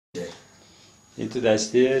این تو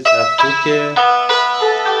دستی چپ کوکه،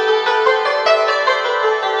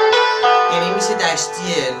 یعنی میشه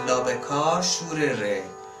دشتی لابکار شور ره.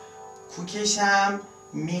 کوکش هم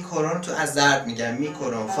می کرون، تو از ضرب میگم می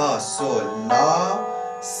کرون فا سول لا،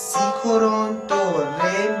 سی کرون دو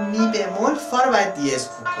ره می بمول، فا رو باید دیز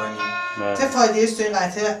کوک کنیم. فا دیز تو این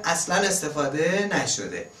قطعه اصلا استفاده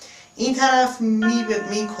نشده. این طرف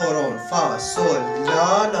می کرون فا سول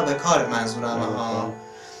لا، لا به کار منظورم ها.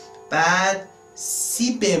 بعد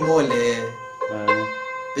سی بموله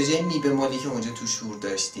به جای می بمولی که اونجا تو شور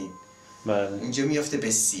داشتیم، اینجا میفته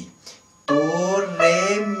به سی. دو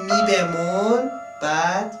ره می بمول،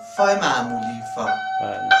 بعد فا معمولی فا.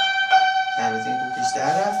 که البته این کوکش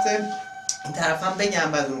در رفته. این طرف هم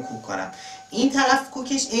بگم بعد اون کوک کنم. این طرف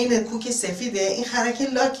کوکش عین کوک سفیده. این خرک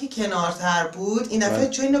لاکی کنارتر بود، این دفعه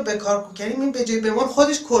چون اینو به کار کوک کردیم، این به جای بمول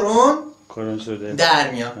خودش کرون شده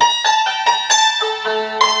در میاد.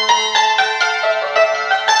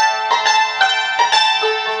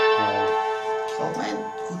 خب من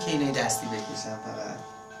کوک اینه دستی بکشم فقط.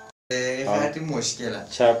 خیلی مشکله.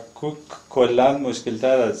 چپ کوک کلا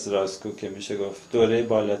مشکل‌تر از راست کوک میشه گفت. دوره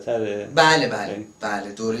بالاتره.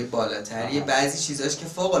 بله دوره بالاتریه. بعضی چیزاش که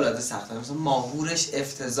فوق العاده سخته، مثلا ماهورش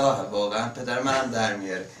افتضاحه واقعا. پدر منم در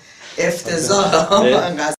میاره افتضاحه.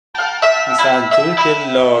 انقدر سنتور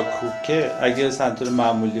که لا کوکه، اگه سنتور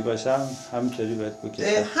معمولی باشم همینطوری باید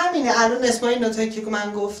کوکه. همینه. الان اسم این نوتایی که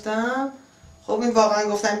من گفتم، خب این واقعا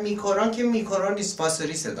گفتم میکرون که میکرون نیست،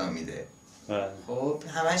 پاسوری صدا میده. خب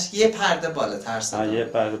همش یه پرده بالاتر صدا. یه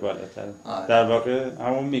پرده بالاتر. در واقع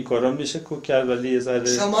همون میکرون میشه کوک کرد، ولی یه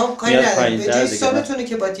ذره شما کاری ندارید. به جای سولتونه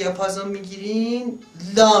که با دیاپازون میگیرین،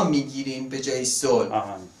 لا میگیرین به جای سول.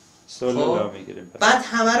 سول لا میگیریم. بعد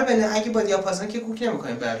همه رو اگه با دیاپازون که کوک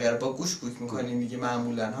نمیکنین، بقیه رو با گوش کوک میکنین دیگه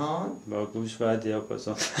معمولا ها. با گوش و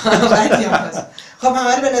دیاپازون. خب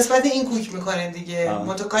همه رو به نسبت این کوک میکنین دیگه.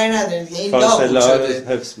 کاری ندارین دیگه. این لا کوک شده. فاصله رو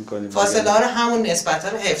حفظ میکنیم. فاصله رو همون نسبت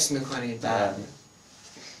رو حفظ میکنید. بله.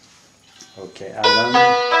 اوکی. الان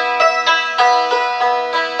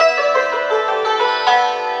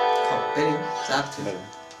خب بریم ضبط.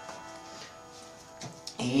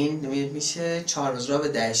 این میشه 4 روز را به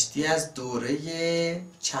دشتی از دوره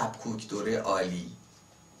چپکوک، دوره عالی.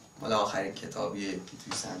 مال آخرین کتابیه که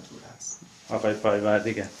توی سنتور هست. آقای پایور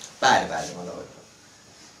دیگه. بله مال آقای پایور.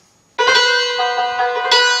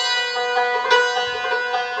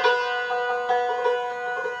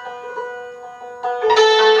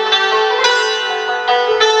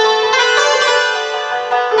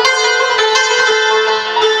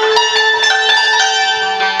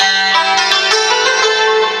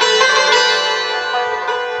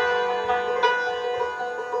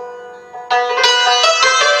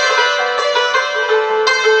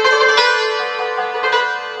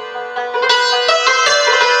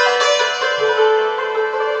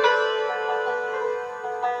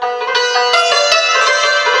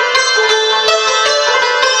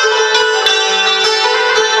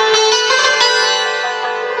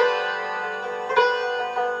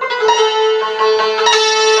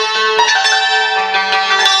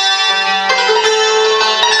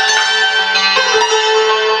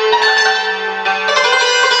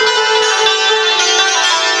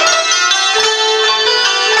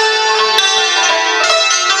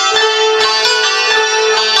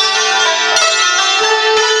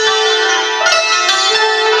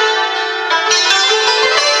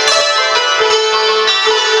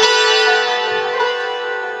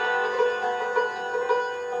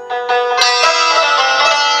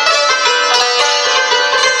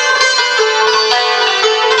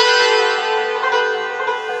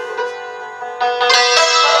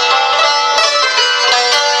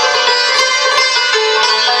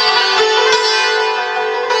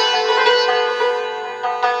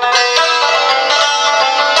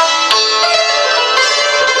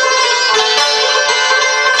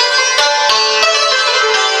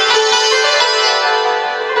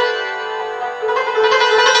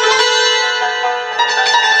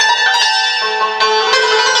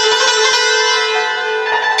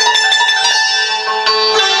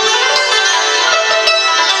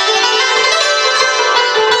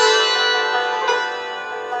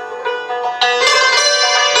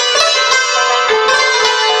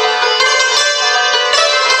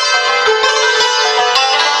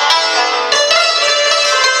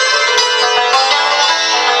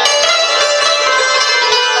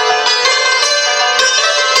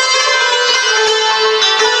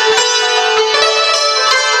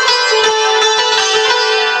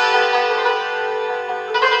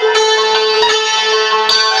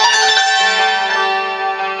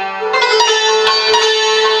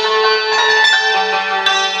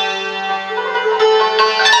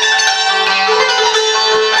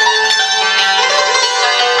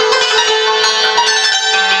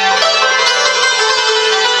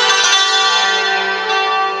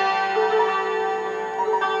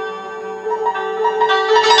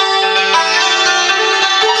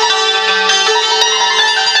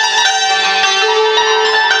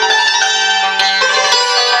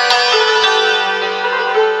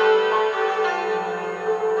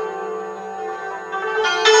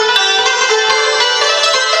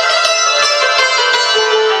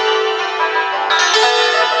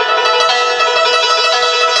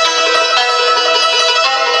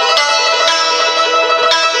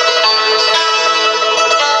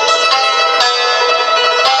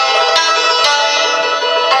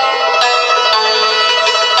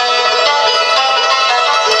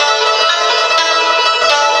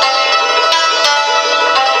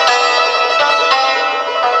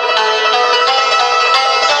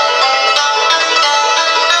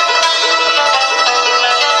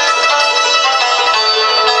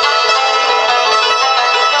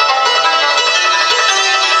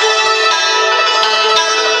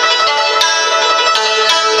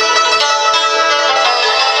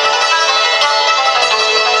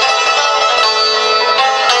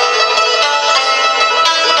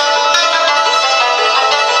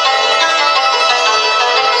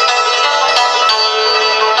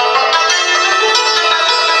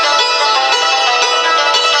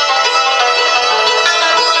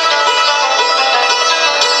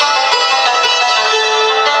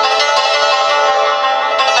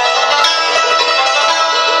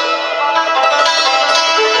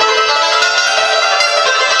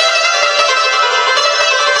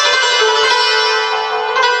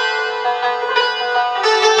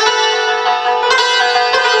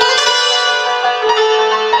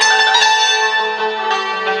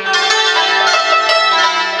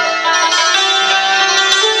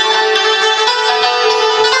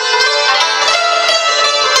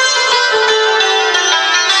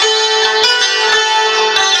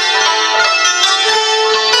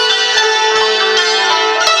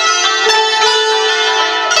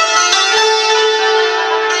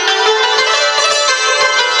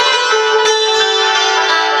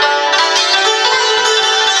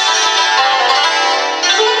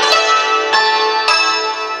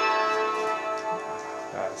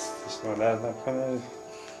 دستش نالر نکنه.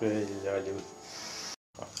 خیلی عالی بود.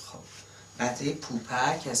 خب قطعه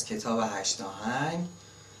پوپک از کتاب 8 آهنگ،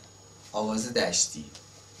 آواز دشتی.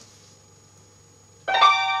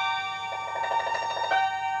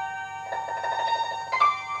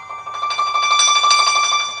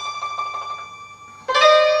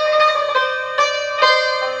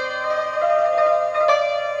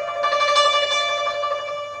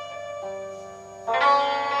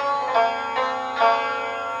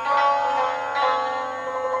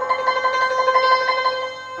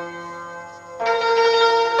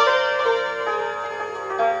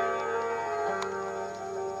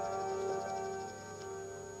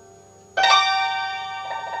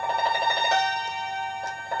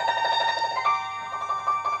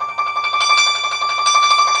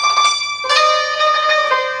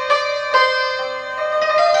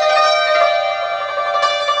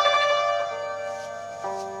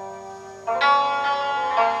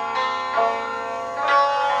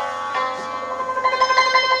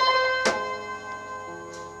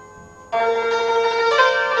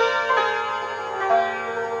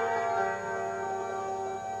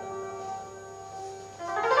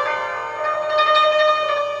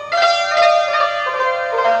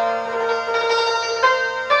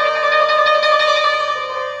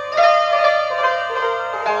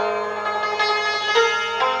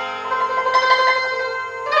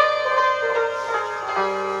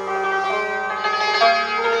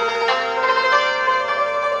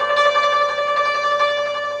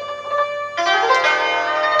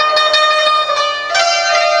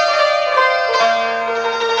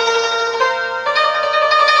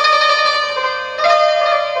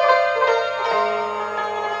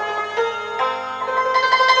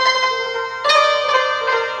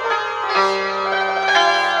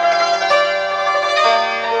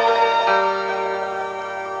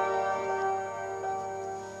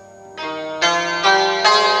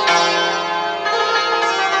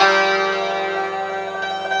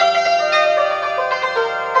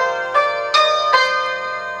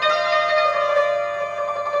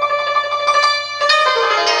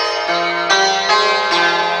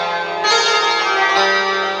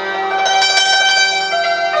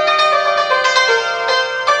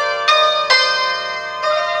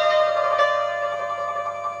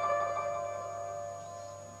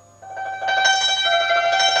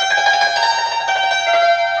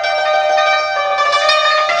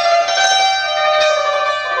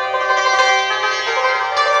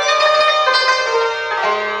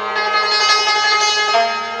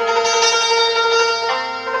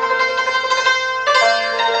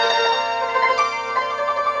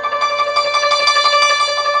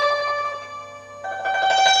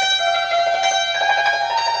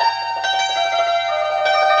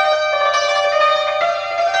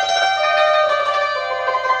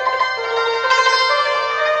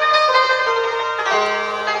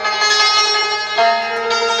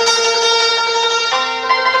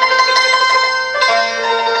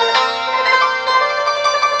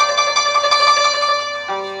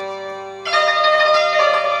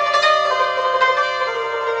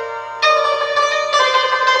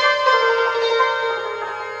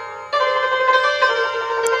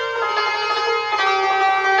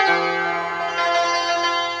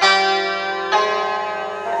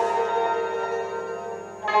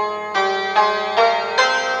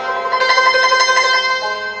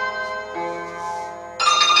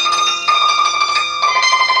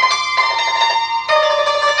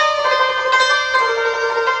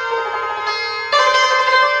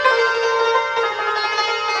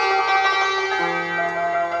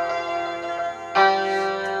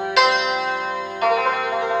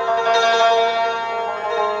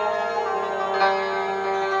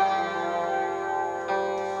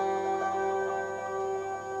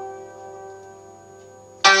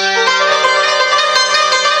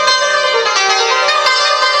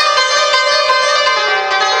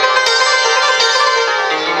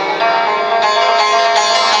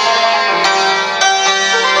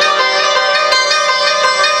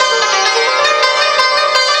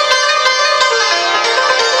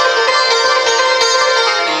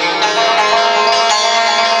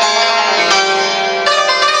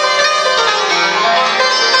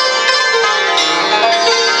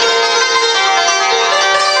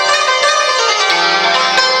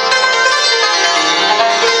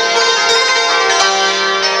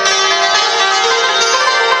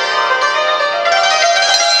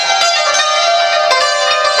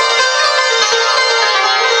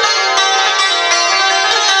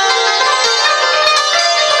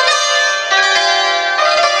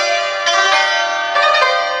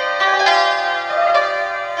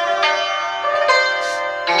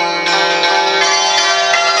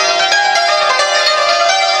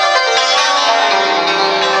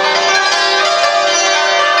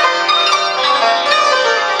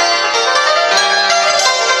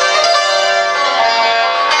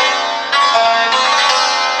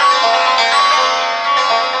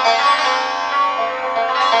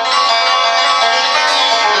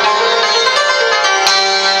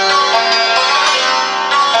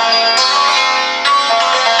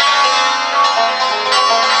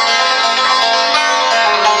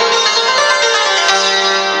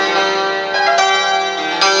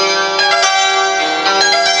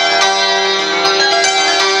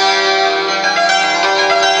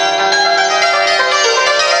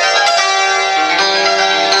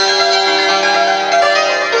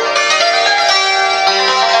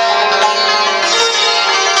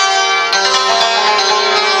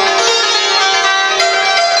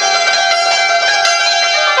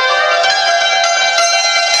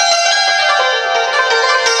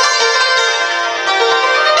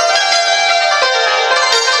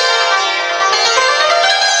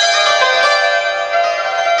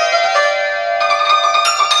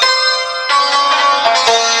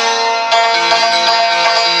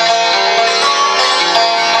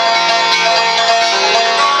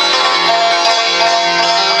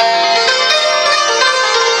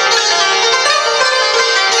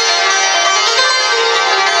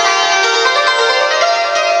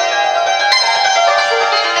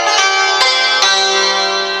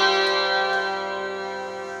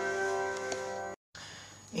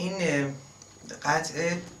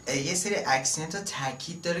 قطعه یه سری اکسنت ها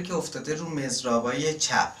تاکید داره که افتاده رو مضرابای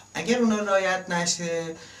چپ. اگر اونا رعایت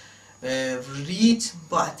نشه ریتم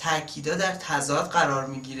با تاکیدا در تضاد قرار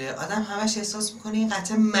میگیره، آدم همش احساس میکنه این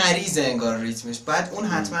قطعه مریضه انگار ریتمش، باید اون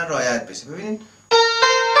حتما رعایت بشه. ببینید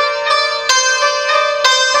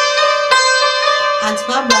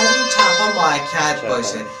حتما باید این چپ ها مؤکد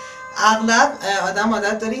باشه. اغلب آدم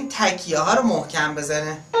عادت داره این تکیه ها رو محکم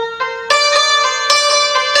بزنه،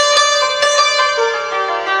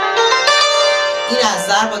 این از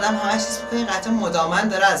ضرب آدم همش حس میکنه این قطعه مدامن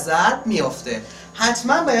داره از ضرب میفته.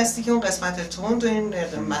 حتما بایستی که اون قسمت تند و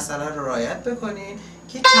این مسئله رو رعایت بکنین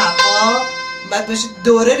که چپا باید باشه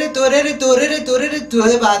دوره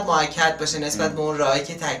باید مؤکد باشه نسبت به اون راهی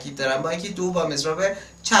که تاکید دارن، با اینکه دو با مضراب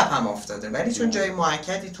چپ هم افتاده، ولی چون جای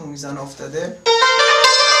مؤکدی تو میزان افتاده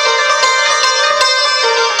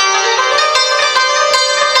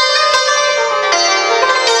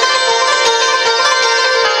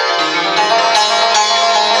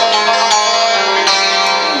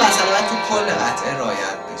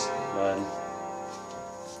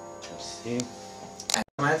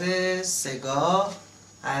درآمد سگاه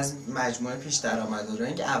از مجموعه پیش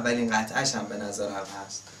درآمداران که اولین قطعه‌اش هم به نظرم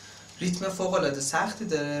هست. ریتم فوق‌العاده سختی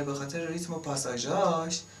داره، به خاطر ریتم و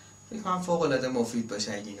پاساژاش فکر کنم فوق‌العاده مفید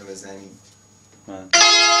باشه اگه اینو بزنیم.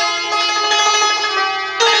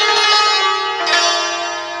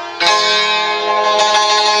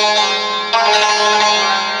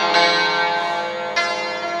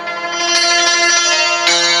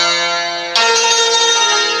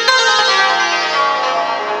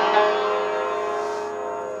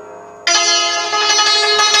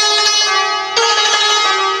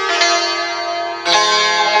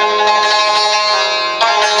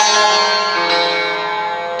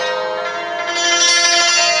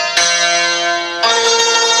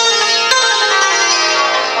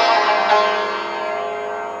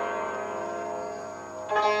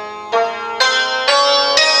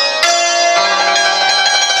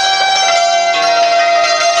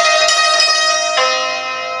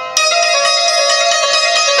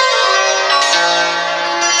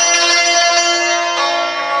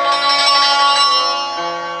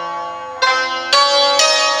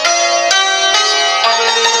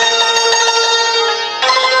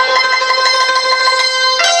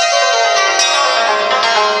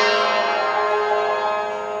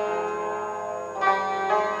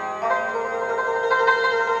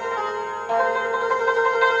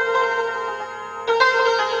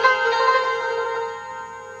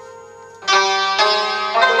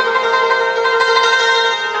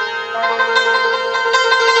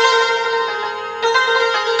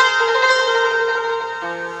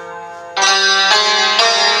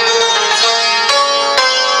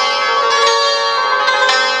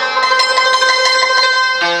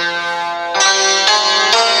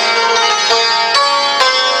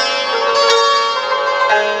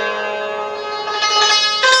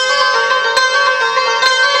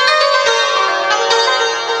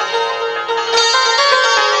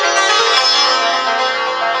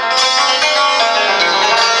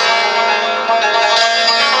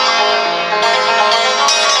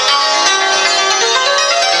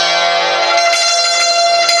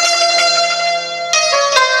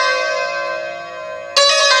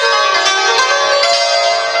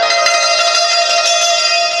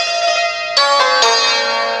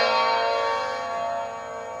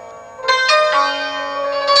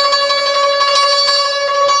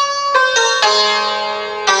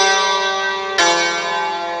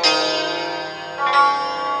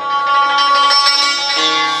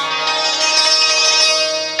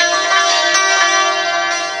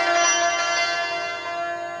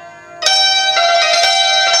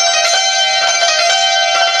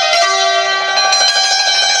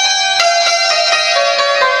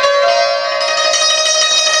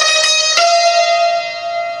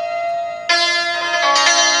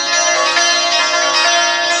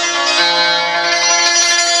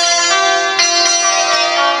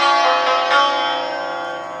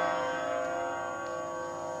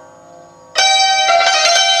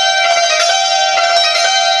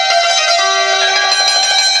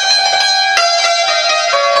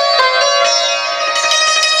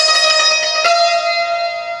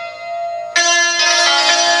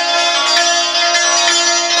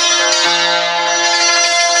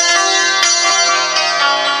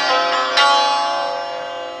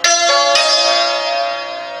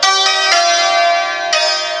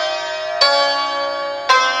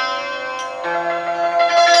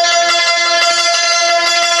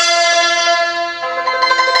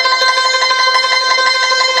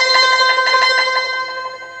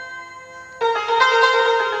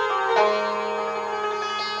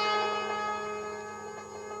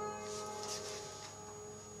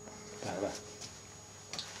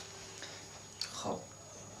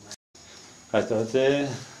 قطعات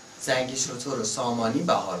زنگ شتر و سامانی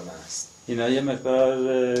بهارمست. اینا یه مقدار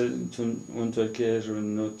چون اونطور که رو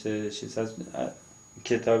نوت چیز هست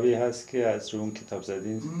کتابی هست که از رو اون کتاب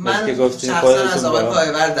زدین؟ من شخصا از آقای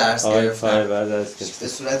پایور درس گرفتم به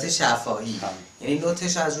صورت شفاهی، یعنی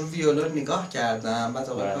نوتش از رو ویولون نگاه کردم، بعد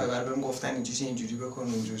آقای پایور بهم گفتن اینجوری بکن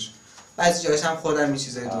اونجوش، بعضی جاهاش هم خودم این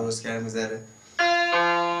چیزایی درست کردم میذاره.